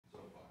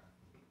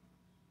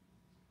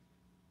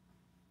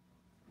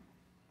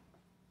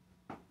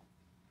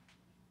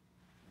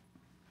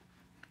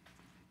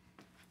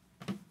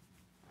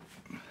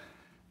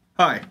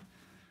Hi,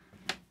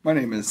 my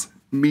name is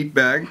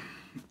Meatbag.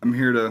 I'm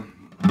here to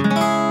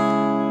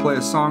play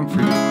a song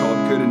for you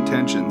called Good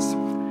Intentions.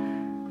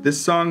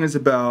 This song is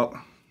about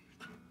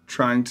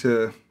trying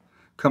to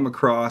come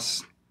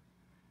across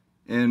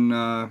in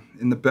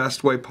the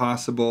best way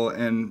possible,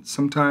 and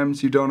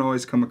sometimes you don't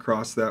always come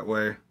across that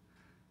way,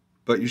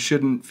 but you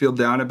shouldn't feel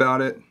down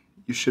about it.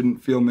 You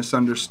shouldn't feel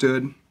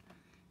misunderstood.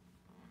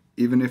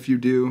 Even if you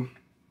do,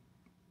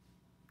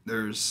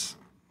 there's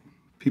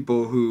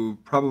people who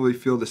probably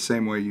feel the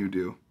same way you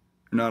do.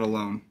 You're not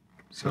alone.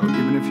 So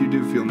even if you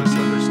do feel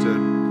misunderstood,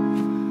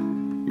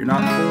 you're not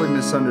fully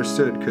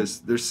misunderstood, because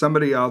there's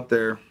somebody out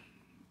there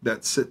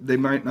they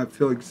might not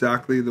feel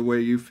exactly the way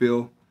you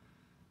feel,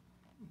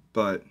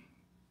 but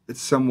it's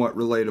somewhat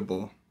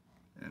relatable,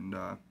 and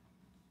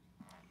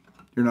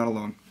you're not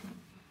alone.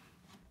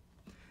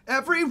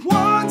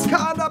 Everyone's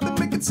caught up in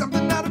making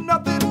something out of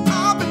nothing.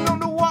 I've been known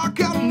to walk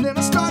out and then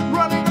I start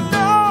running.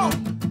 No,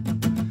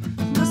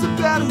 there's a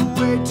better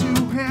way to